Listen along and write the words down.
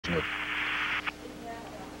isn't it?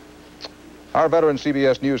 Our veteran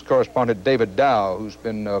CBS News correspondent David Dow, who's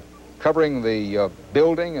been covering the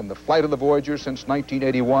building and the flight of the Voyager since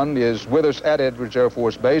 1981, is with us at Edwards Air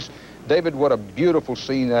Force Base. David, what a beautiful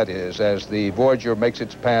scene that is as the Voyager makes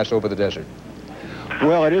its pass over the desert.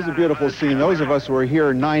 Well, it is a beautiful scene. Those of us who were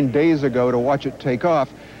here 9 days ago to watch it take off,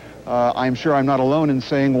 I'm sure I'm not alone in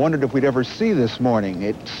saying, wondered if we'd ever see this morning.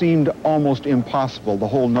 It seemed almost impossible, the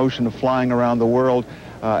whole notion of flying around the world,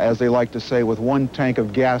 as they like to say, with one tank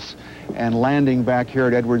of gas and landing back here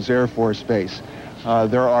at Edwards Air Force Base.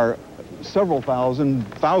 There are several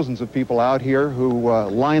thousands of people out here who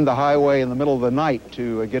lined the highway in the middle of the night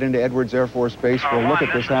to get into Edwards Air Force Base for a look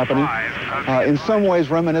at this happening. In some ways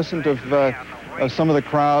reminiscent of some of the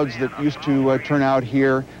crowds that used to turn out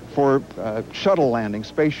here for shuttle landings,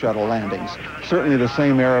 space shuttle landings. Certainly the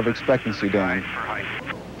same air of expectancy, Dan.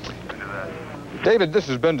 David, this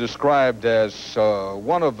has been described as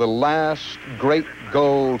one of the last great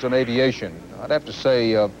goals in aviation. I'd have to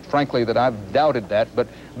say, frankly, that I've doubted that, but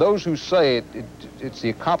those who say it's the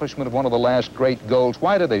accomplishment of one of the last great goals,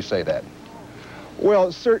 why do they say that?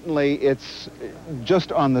 Well, certainly it's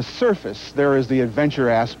just on the surface. There is the adventure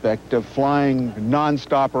aspect of flying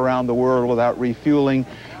nonstop around the world without refueling,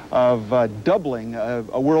 of doubling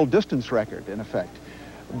a world distance record, in effect.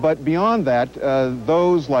 But beyond that,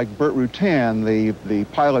 those like Burt Rutan, the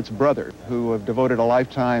pilot's brother, who have devoted a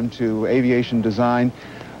lifetime to aviation design,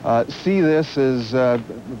 see this as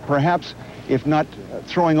perhaps, if not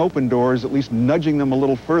throwing open doors, at least nudging them a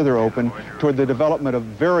little further open toward the development of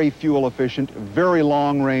very fuel-efficient, very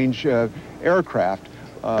long-range aircraft.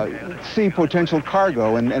 See potential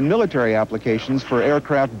cargo and military applications for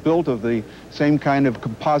aircraft built of the same kind of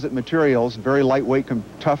composite materials, very lightweight,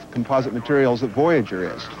 tough composite materials that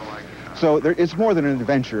Voyager is. So it's more than an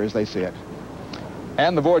adventure, as they see it.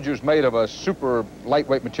 And the Voyager is made of a super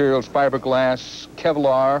lightweight materials, fiberglass,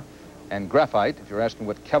 Kevlar, and graphite. If you're asking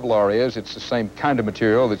what Kevlar is, it's the same kind of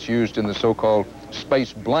material that's used in the so-called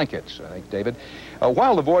space blankets, I think, David.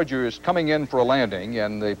 While the Voyager is coming in for a landing,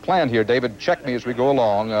 and the plan here, David, check me as we go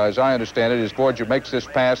along, as I understand it, is Voyager makes this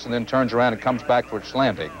pass and then turns around and comes back for its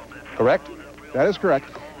landing. Correct? That is correct.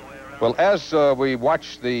 Well, as we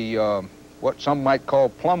watch the, what some might call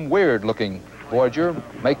plumb weird-looking Voyager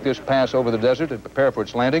make this pass over the desert and prepare for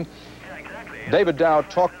its landing, David Dow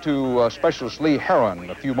talked to Specialist Lee Heron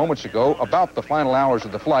a few moments ago about the final hours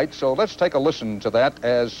of the flight, so let's take a listen to that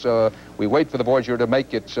as we wait for the Voyager to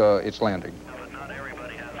make its landing.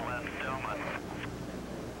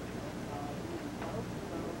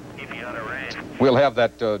 We'll have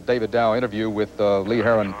that David Dow interview with Lee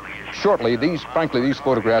Heron shortly. Frankly, these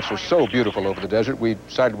photographs are so beautiful over the desert, we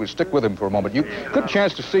decided we'd stick with them for a moment. You get a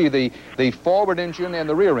chance to see the forward engine and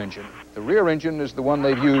the rear engine. The rear engine is the one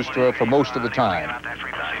they've used for most of the time.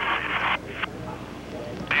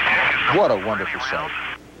 What a wonderful sight.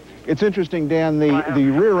 It's interesting, Dan,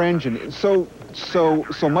 the rear engine, so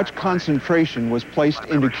much concentration was placed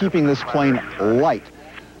into keeping this plane light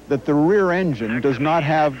that the rear engine does not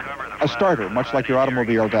have a starter, much like your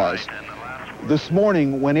automobile does. This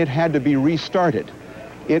morning, when it had to be restarted,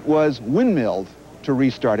 it was windmilled to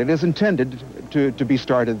restart. It is intended to be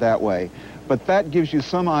started that way. But that gives you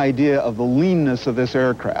some idea of the leanness of this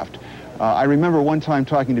aircraft. I remember one time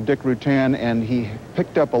talking to Dick Rutan, and he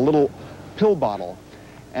picked up a little pill bottle,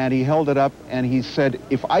 and he held it up, and he said,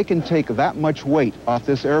 if I can take that much weight off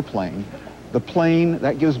this airplane, the plane,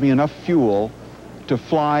 that gives me enough fuel to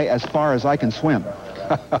fly as far as I can swim.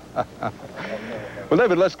 Well,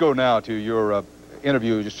 David, let's go now to your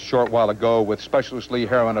interview just a short while ago with Specialist Lee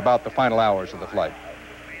Heron about the final hours of the flight.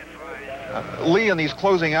 Lee, in these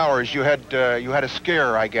closing hours, you had a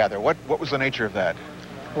scare, I gather. What was the nature of that?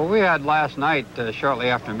 Well, we had last night, shortly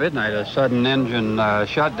after midnight, a sudden engine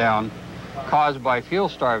shutdown caused by fuel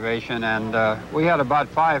starvation, and we had about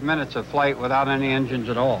 5 minutes of flight without any engines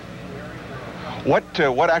at all.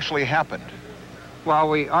 What actually happened? Well,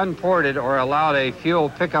 we unported or allowed a fuel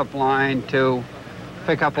pickup line to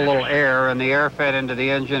pick up a little air, and the air fed into the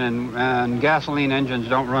engine, and gasoline engines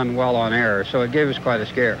don't run well on air, so it gave us quite a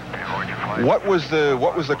scare. What was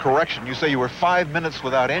the correction? You say you were 5 minutes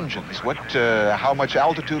without engines. How much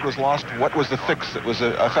altitude was lost? What was the fix that was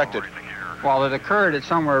affected? Well, it occurred at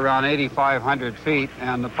somewhere around 8,500 feet,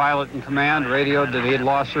 and the pilot in command radioed that he had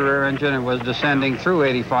lost the rear engine and was descending through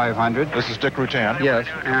 8,500. This is Dick Rutan? Yes,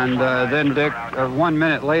 and then Dick, 1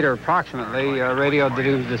 minute later approximately, radioed that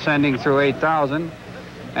he was descending through 8,000,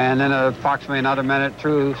 and then approximately another minute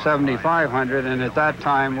through 7,500, and at that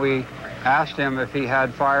time we asked him if he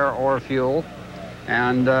had fire or fuel,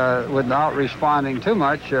 and without responding too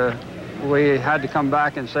much, we had to come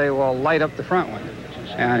back and say, well, light up the front one.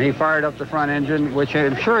 And he fired up the front engine, which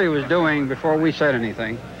I'm sure he was doing before we said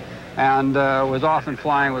anything, and was off and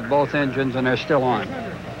flying with both engines, and they're still on.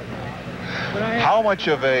 How much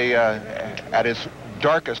of a, at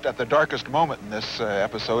the darkest moment in this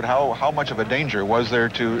episode, how much of a danger was there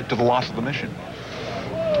to the loss of the mission?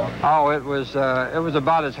 Oh, it was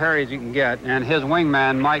about as hairy as you can get, and his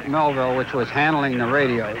wingman, Mike Melville, which was handling the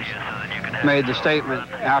radios, made the statement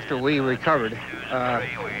after we recovered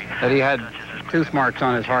that he had tooth marks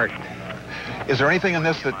on his heart. Is there anything in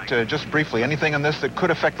this that, just briefly, anything in this that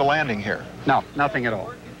could affect the landing here? No, nothing at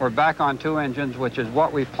all. We're back on 2 engines, which is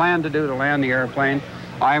what we planned to do to land the airplane.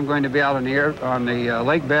 I am going to be out on the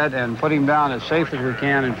lake bed and put him down as safe as we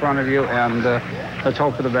can in front of you, and let's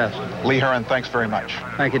hope for the best. Lee Heron, thanks very much.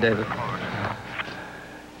 Thank you, David.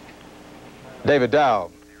 David Dow,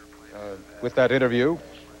 with that interview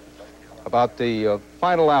about the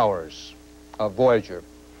final hours of Voyager.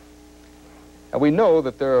 And we know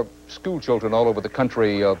that there are school children all over the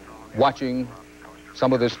country watching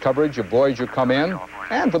some of this coverage of Voyager come in.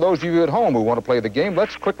 And for those of you at home who want to play the game,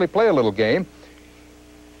 let's quickly play a little game.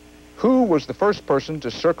 Who was the first person to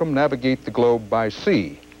circumnavigate the globe by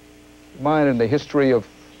sea? Mine, in the history of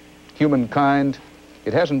humankind,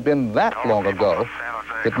 it hasn't been that long ago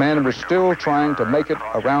that man was still trying to make it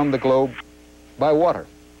around the globe by water.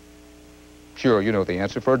 Sure, you know the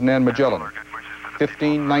answer. Ferdinand Magellan,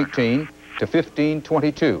 1519 to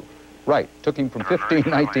 1522. Right, took him from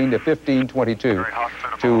 1519 to 1522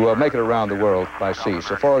 to make it around the world by sea.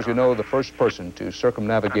 So far as you know, the first person to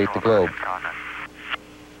circumnavigate the globe.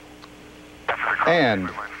 And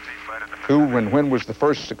who and when was the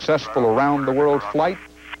first successful around-the-world flight?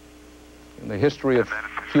 In the history of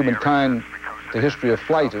humankind, the history of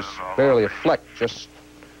flight is barely a fleck, just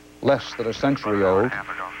less than a century old.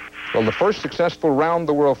 Well, the first successful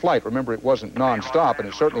round-the-world flight, remember it wasn't non-stop, and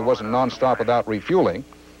it certainly wasn't non-stop without refueling,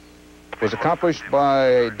 was accomplished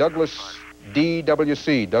by Douglas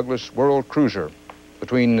DWC, Douglas World Cruiser,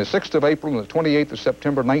 between the 6th of April and the 28th of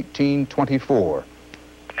September, 1924.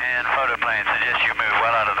 And photoplane suggests you move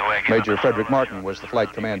well out of the way. Major Frederick Martin was the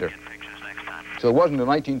flight commander. So it wasn't in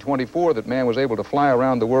 1924 that man was able to fly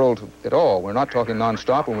around the world at all. We're not talking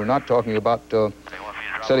non-stop, and we're not talking about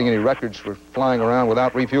setting any records for flying around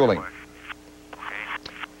without refueling.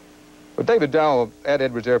 But David Dow at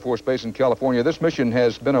Edwards Air Force Base in California, this mission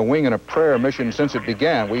has been a wing and a prayer mission since it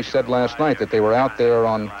began. We said last night that they were out there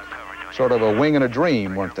on sort of a wing and a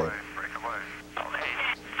dream, weren't they?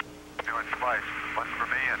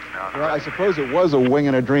 Well, I suppose it was a wing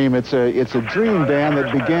and a dream. It's a dream, Dan,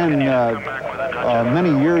 that began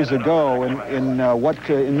many years ago in what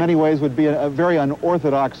in many ways would be a very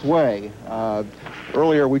unorthodox way.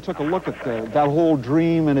 Earlier we took a look at that whole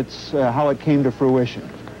dream and how it came to fruition.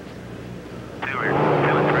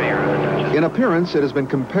 In appearance, it has been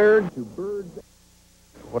compared to birds.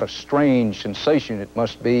 What a strange sensation it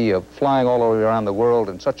must be of flying all the way around the world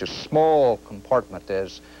in such a small compartment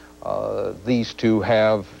as these two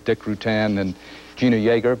have, Dick Rutan and Jeana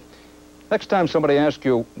Yeager. Next time somebody asks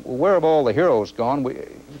you, where have all the heroes gone?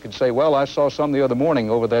 You could say, well, I saw some the other morning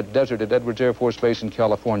over that desert at Edwards Air Force Base in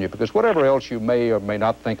California, because whatever else you may or may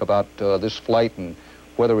not think about this flight and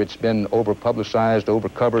whether it's been over-publicized,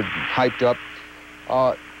 over-covered, hyped up,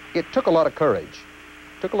 it took a lot of courage,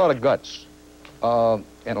 took a lot of guts, and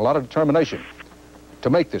a lot of determination to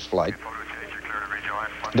make this flight.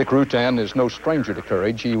 Dick Rutan is no stranger to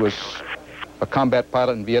courage. He was a combat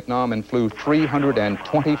pilot in Vietnam and flew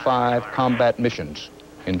 325 combat missions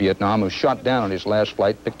in Vietnam. He was shot down on his last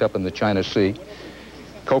flight, picked up in the China Sea.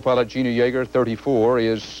 Co-pilot Jeana Yeager, 34,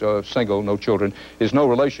 is single, no children, is no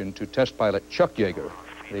relation to test pilot Chuck Yeager,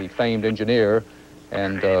 the famed engineer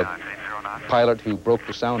and pilot who broke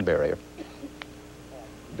the sound barrier.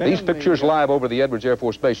 These pictures live over the Edwards Air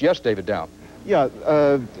Force Base. Yes, David Dow. Yeah,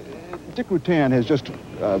 Dick Rutan has just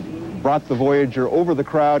brought the Voyager over the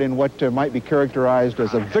crowd in what might be characterized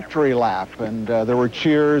as a victory lap, and there were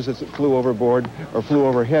cheers as it flew overboard, or flew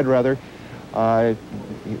overhead rather.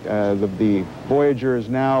 The Voyager is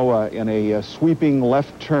now in a sweeping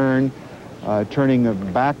left turn,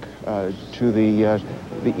 turning back to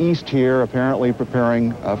the east here, apparently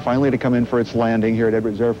preparing finally to come in for its landing here at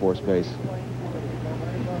Edwards Air Force Base.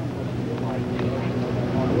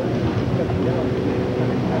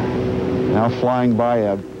 Now flying by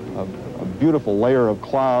a beautiful layer of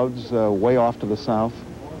clouds way off to the south,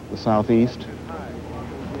 the southeast.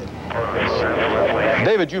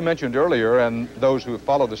 David, you mentioned earlier, and those who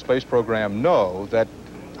follow the space program know that,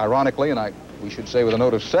 ironically, and we should say with a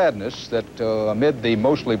note of sadness, that amid the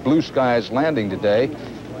mostly blue skies landing today,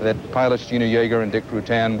 that pilots Jeana Yeager and Dick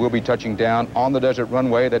Rutan will be touching down on the desert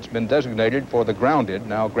runway that's been designated for the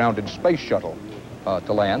now grounded space shuttle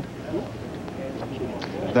to land.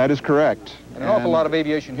 That is correct. And an awful lot of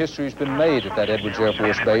aviation history has been made at that Edwards Air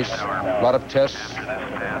Force Base. A lot of tests,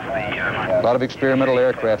 a lot of experimental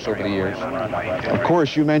aircrafts over the years. Of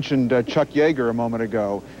course, you mentioned Chuck Yeager a moment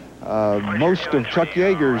ago. Most of Chuck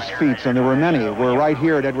Yeager's feats, and there were many, were right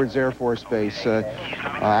here at Edwards Air Force Base.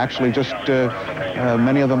 Actually, just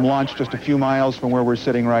many of them launched just a few miles from where we're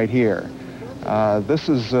sitting right here. This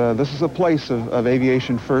is a place of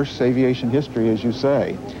aviation firsts, aviation history, as you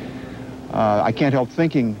say. I can't help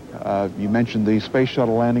thinking, you mentioned the space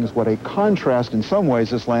shuttle landings, what a contrast in some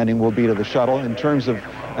ways this landing will be to the shuttle in terms of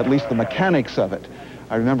at least the mechanics of it.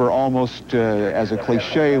 I remember almost as a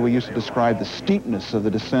cliche, we used to describe the steepness of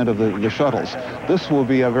the descent of the shuttles. This will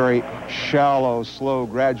be a very shallow, slow,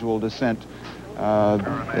 gradual descent.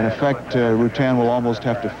 In effect, Rutan will almost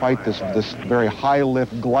have to fight this very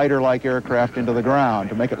high-lift, glider-like aircraft into the ground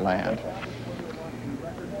to make it land.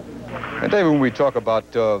 And David, when we talk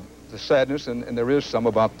about the sadness, and there is some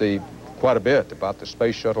about quite a bit about the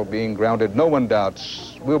space shuttle being grounded, no one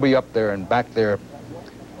doubts we'll be up there and back there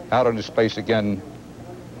out into space again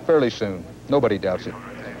fairly soon. Nobody doubts it.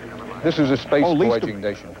 This is a space voyaging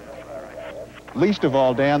nation. Least of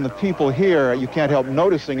all, Dan, the people here, you can't help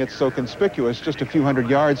noticing it's so conspicuous. Just a few hundred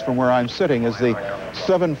yards from where I'm sitting is the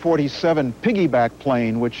 747 piggyback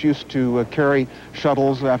plane, which used to carry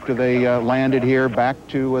shuttles after they landed here back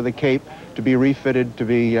to the Cape to be refitted, to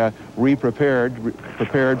be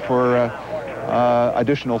prepared for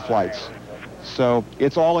additional flights. So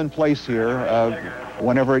it's all in place here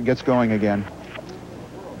whenever it gets going again.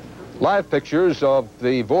 Live pictures of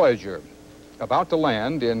the Voyager about to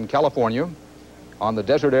land in California on the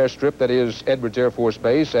desert airstrip that is Edwards Air Force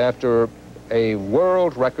Base after a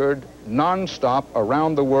world record non-stop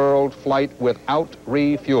around the world flight without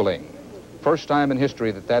refueling. First time in history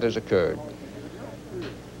that has occurred.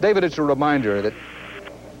 David, it's a reminder that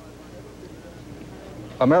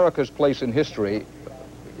America's place in history,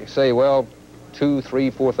 you say, well, 2,000,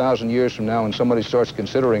 3,000, 4,000 years from now when somebody starts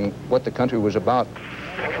considering what the country was about,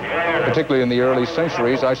 particularly in the early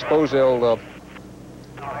centuries, I suppose they'll,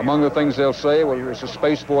 among the things they'll say, well, it's a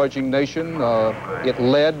space voyaging nation. It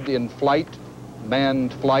led in flight,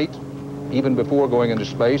 manned flight, even before going into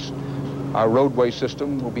space. Our roadway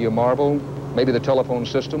system will be a marvel. Maybe the telephone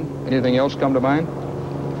system. Anything else come to mind?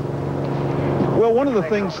 Well, one of the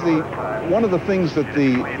things that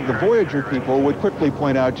the Voyager people would quickly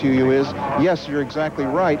point out to you is, yes, you're exactly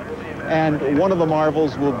right. And one of the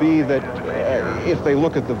marvels will be that if they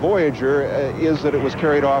look at the Voyager, is that it was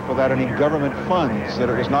carried off without any government funds, that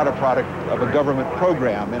it was not a product of a government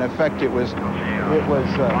program. In effect, it was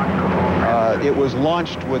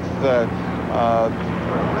launched with a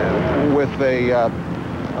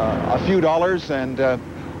few dollars and a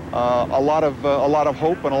lot of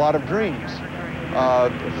hope and a lot of dreams.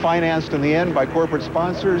 Financed in the end by corporate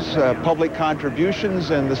sponsors, public contributions,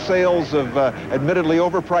 and the sales of admittedly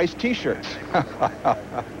overpriced T-shirts.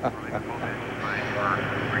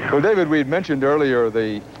 Well, David, we had mentioned earlier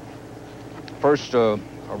the first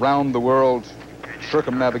around-the-world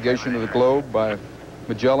circumnavigation of the globe by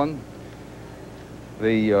Magellan.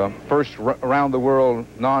 The first around-the-world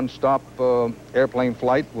non-stop airplane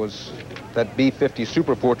flight was that B-50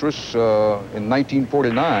 Super Fortress in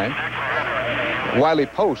 1949. Wiley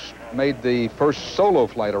Post made the first solo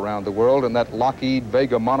flight around the world in that Lockheed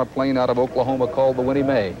Vega monoplane out of Oklahoma called the Winnie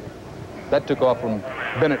Mae. That took off from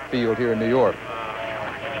Bennett Field here in New York.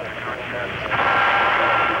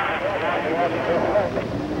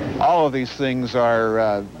 All of these things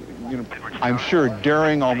are, I'm sure,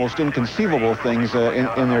 daring, almost inconceivable things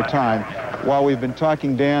in their time. While we've been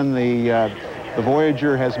talking, Dan, the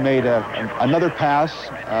Voyager has made another pass,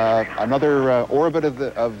 another orbit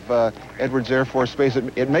of Edwards Air Force Base.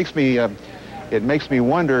 It makes me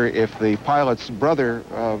wonder if the pilot's brother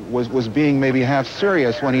was being maybe half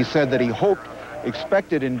serious when he said that he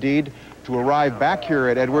expected indeed to arrive back here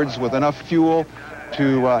at Edwards with enough fuel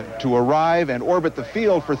to arrive and orbit the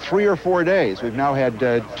field for 3 or 4 days. We've now had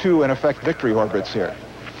 2, in effect, victory orbits here.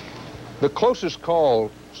 The closest call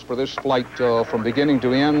for this flight from beginning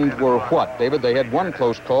to end were what, David? They had one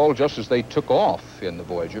close call just as they took off in the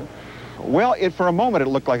Voyager. Well, for a moment it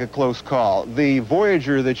looked like a close call. The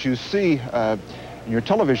Voyager that you see in your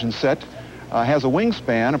television set has a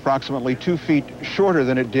wingspan approximately 2 feet shorter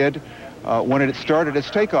than it did when it started its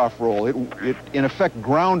takeoff roll. It in effect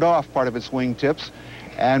ground off part of its wingtips,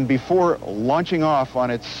 and before launching off on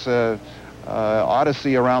its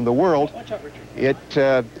odyssey around the world, it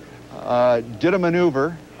did a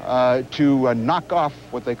maneuver to knock off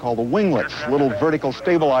what they call the winglets, little vertical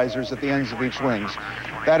stabilizers at the ends of each wings.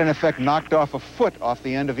 That, in effect, knocked off a foot off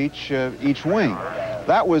the end of each wing.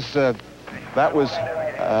 That was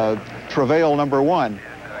travail number one.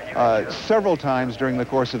 Several times during the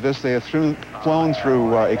course of this, they have flown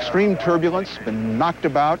through extreme turbulence, been knocked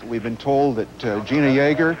about. We've been told that Jeana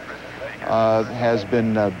Yeager has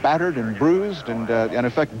been battered and bruised and, in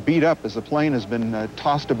effect, beat up as the plane has been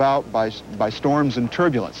tossed about by storms and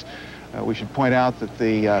turbulence. We should point out that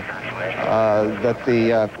the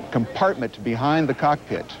compartment behind the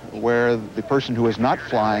cockpit, where the person who is not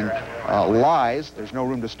flying lies, there's no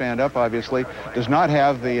room to stand up, obviously, does not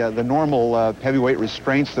have the normal heavyweight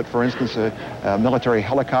restraints that, for instance, a military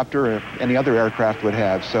helicopter or any other aircraft would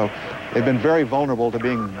have. So they've been very vulnerable to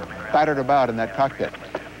being battered about in that cockpit.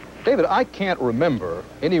 David, I can't remember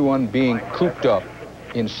anyone being cooped up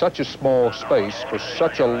in such a small space for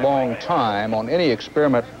such a long time on any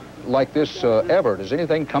experiment like this ever. Does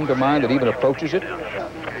anything come to mind that even approaches it?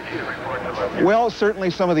 Well,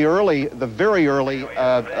 certainly some of the very early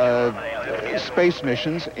space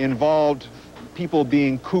missions involved people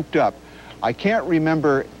being cooped up. I can't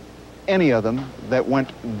remember any of them that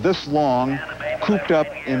went this long, cooped up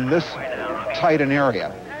in this tight an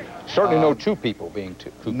area. Certainly no two people being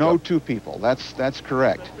cooped up. No two people, that's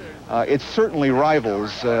correct. It certainly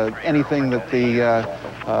rivals anything that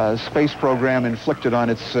the space program inflicted on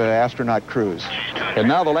its astronaut crews. And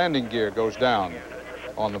now the landing gear goes down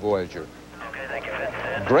on the Voyager.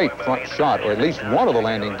 Great front shot, or at least one of the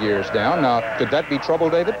landing gears down. Now, could that be trouble,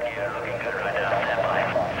 David?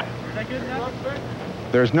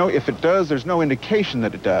 If it does, there's no indication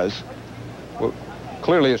that it does. Well,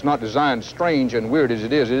 clearly it's not designed, strange and weird as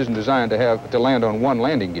it isn't designed to land on one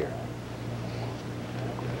landing gear.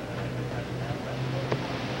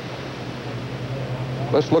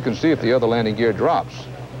 Let's look and see if the other landing gear drops.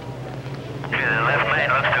 The left main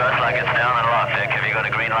looks to us like it's down and locked, Dick. Have you got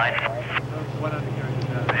a green light?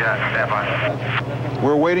 Yeah, stand by.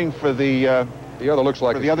 We're waiting for the other looks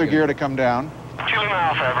like the other gear to come down. 2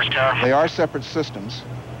 miles, average tower. They are separate systems.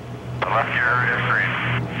 The left gear is green.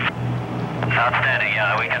 Outstanding,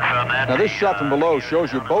 yeah, we confirm that. Now this shot from below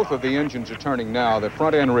shows you both of the engines are turning now, the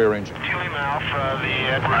front and rear engine. Chile mouth, I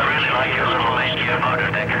really like your little main gear motor,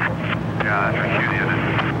 Dick. Yeah, that's a cute unit.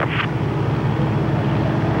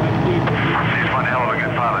 He's one hell of a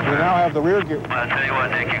good pilot. We now have the rear gear. Well, I'll tell you what,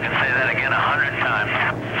 Dick, you can say that again 100 times.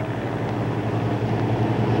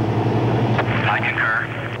 I concur.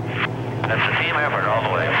 That's a team effort all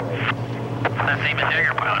the way. That's Seaman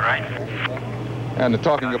Yeager pilot, right? And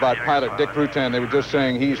talking about pilot Dick Rutan, they were just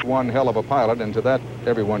saying he's one hell of a pilot, and to that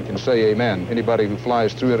everyone can say amen. Anybody who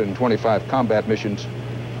flies 325 combat missions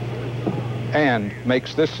and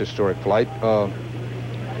makes this historic flight,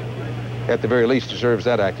 at the very least, deserves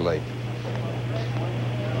that accolade.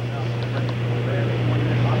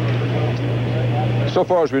 So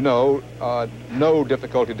far as we know, no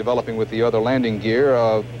difficulty developing with the other landing gear.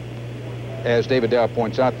 As David Dow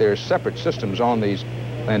points out, there are separate systems on these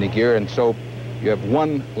landing gear, and so you have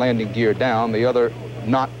one landing gear down, the other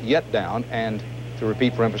not yet down, and to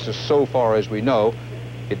repeat for emphasis, so far as we know,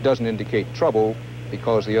 it doesn't indicate trouble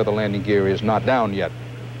because the other landing gear is not down yet.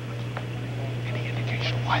 Any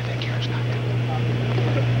indication why that gear is not down?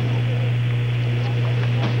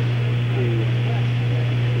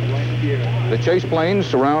 The chase planes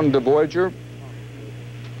surround the Voyager.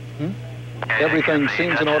 Everything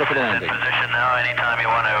seems in order for the landing. Position now. Anytime you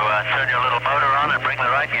want to turn your little motor on and bring the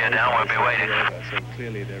right gear down, we'll be waiting. So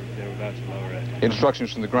clearly they're about to lower it.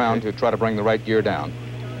 Instructions from the ground to try to bring the right gear down.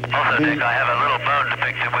 Also, Dick, I have a little bone to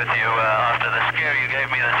pick with you. After the scare you gave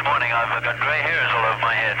me this morning, I've got gray hairs all over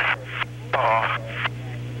my head. Oh.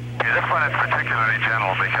 Yeah, this one is particularly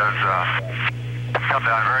gentle because it's come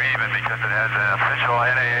down very even because it has an official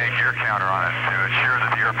NAA gear counter on it to ensure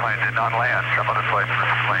that the airplane did not land some other place in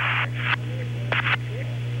this plane.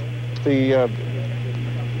 The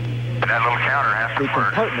that little counter has to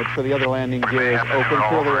work. compartment for the other landing gear is open.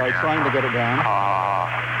 Clearly they are trying to get it down.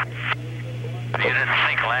 You didn't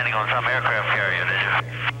think landing on some aircraft carrier, did you?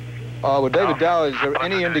 Well, David Dow, is there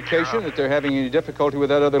any indication that they're having any difficulty with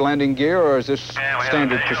that other landing gear, or is this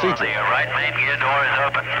standard procedure? The right main gear door is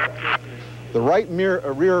open. The right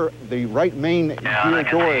main gear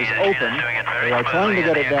door is open. They are trying to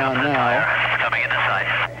get it down now. Coming into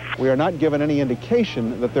sight. We are not given any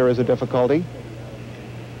indication that there is a difficulty.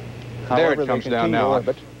 There it comes down now.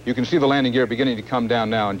 You can see the landing gear beginning to come down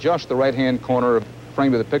now in just the right-hand corner of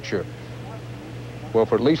frame of the picture. Well,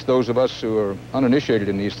 for at least those of us who are uninitiated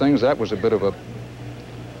in these things, that was a bit of a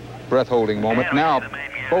breath-holding moment. Now,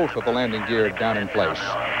 both of the landing gear down in place.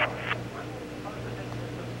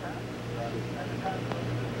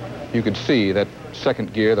 You could see that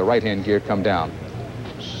second gear, the right-hand gear, come down.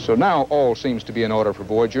 So now all seems to be in order for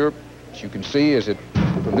Voyager. As you can see,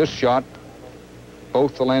 from this shot,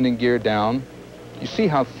 both the landing gear down. You see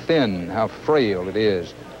how thin, how frail it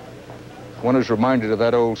is. One is reminded of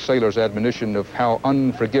that old sailor's admonition of how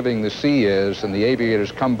unforgiving the sea is, and the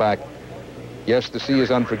aviators come back. Yes, the sea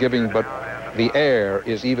is unforgiving, but the air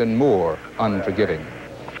is even more unforgiving.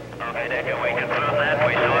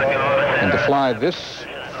 And to fly this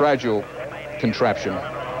fragile contraption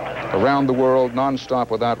around the world nonstop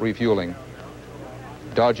without refueling,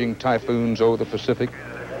 dodging typhoons over the Pacific,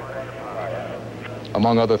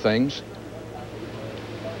 among other things,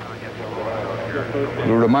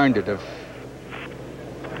 we're reminded of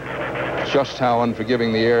just how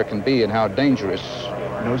unforgiving the air can be and how dangerous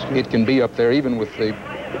it can be up there, even with the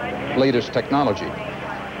latest technology,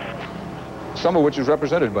 some of which is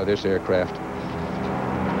represented by this aircraft.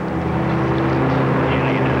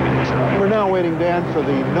 We're now waiting, Dan, for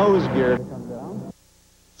the nose gear to come down.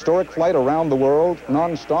 Historic flight around the world,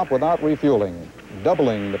 non-stop without refueling,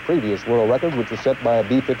 doubling the previous world record, which was set by a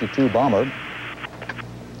B-52 bomber.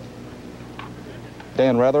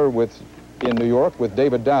 Dan Rather in New York with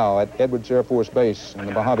David Dow at Edwards Air Force Base in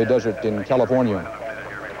the Mojave Desert in California.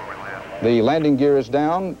 The landing gear is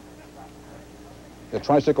down, the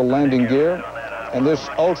tricycle landing gear, and this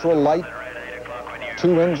ultra-light,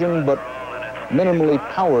 two-engine but minimally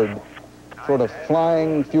powered sort of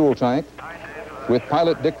flying fuel tank with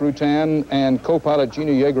pilot Dick Rutan and co-pilot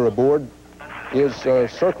Jeana Yeager aboard is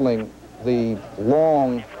circling the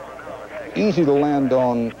long,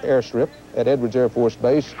 easy-to-land-on airstrip at Edwards Air Force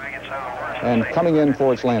Base and coming in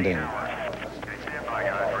for its landing.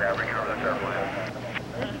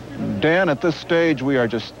 Dan, at this stage, we are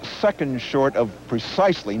just seconds short of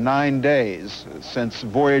precisely 9 days since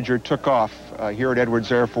Voyager took off here at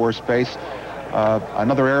Edwards Air Force Base.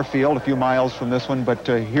 Another airfield a few miles from this one, but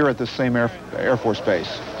here at the same Air Force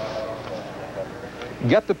Base.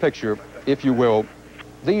 Get the picture, if you will.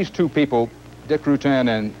 These two people, Dick Rutan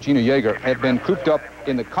and Jeana Yeager, have been cooped up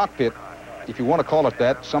in the cockpit, if you want to call it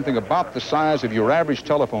that, something about the size of your average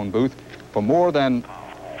telephone booth for more than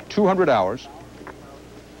 200 hours,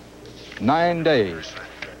 9 days.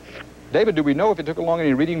 David, do we know if it took along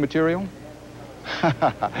any reading material?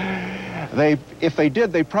 If they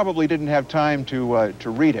did, they probably didn't have time to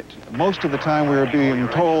read it. Most of the time we were being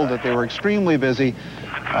told that they were extremely busy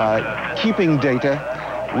keeping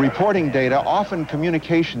data, reporting data. Often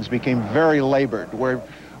communications became very labored,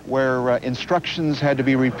 where instructions had to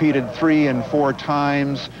be repeated 3 and 4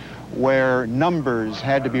 times, where numbers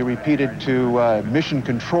had to be repeated to mission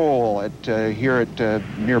control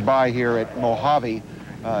nearby here at Mojave,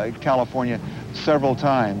 California, several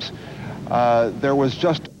times. There was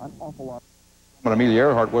just an awful lot. Amelia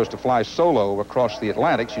Earhart was to fly solo across the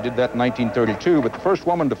Atlantic. She did that in 1932, but the first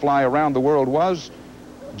woman to fly around the world was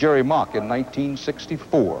Jerry Mock in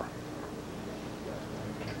 1964.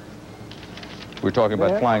 We're talking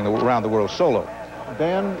about flying around the world solo.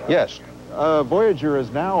 Dan? Yes. Voyager is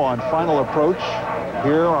now on final approach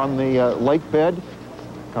here on the lake bed,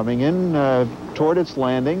 coming in toward its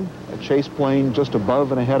landing. A chase plane just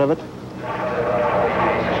above and ahead of it.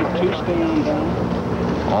 Should 2 stay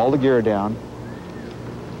down? All the gear down.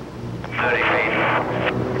 30 feet.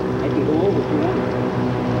 I can go over if you want.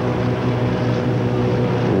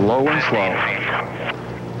 Low and slow.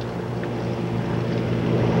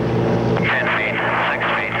 10 feet, 6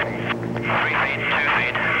 feet, 3 feet, 2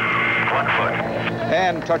 feet, 1 foot.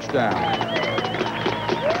 And touchdown.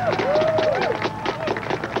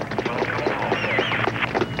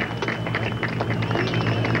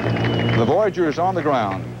 The Voyager is on the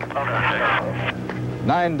ground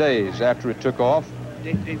 9 days after it took off,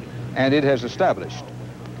 and it has established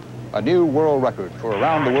a new world record for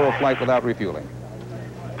around-the-world flight without refueling.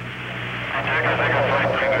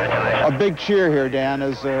 A big cheer here, Dan,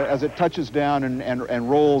 as it touches down and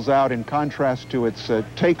rolls out. In contrast to its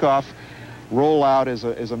takeoff, rollout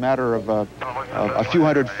is a matter of a few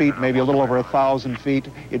hundred feet, maybe a little over 1,000 feet.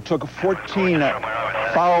 It took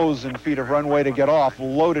 14,000 feet of runway to get off,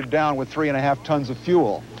 loaded down with 3.5 tons of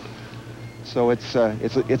fuel. So it's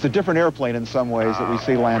a different airplane in some ways that we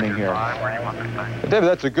see landing here. David,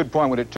 that's a good point. When it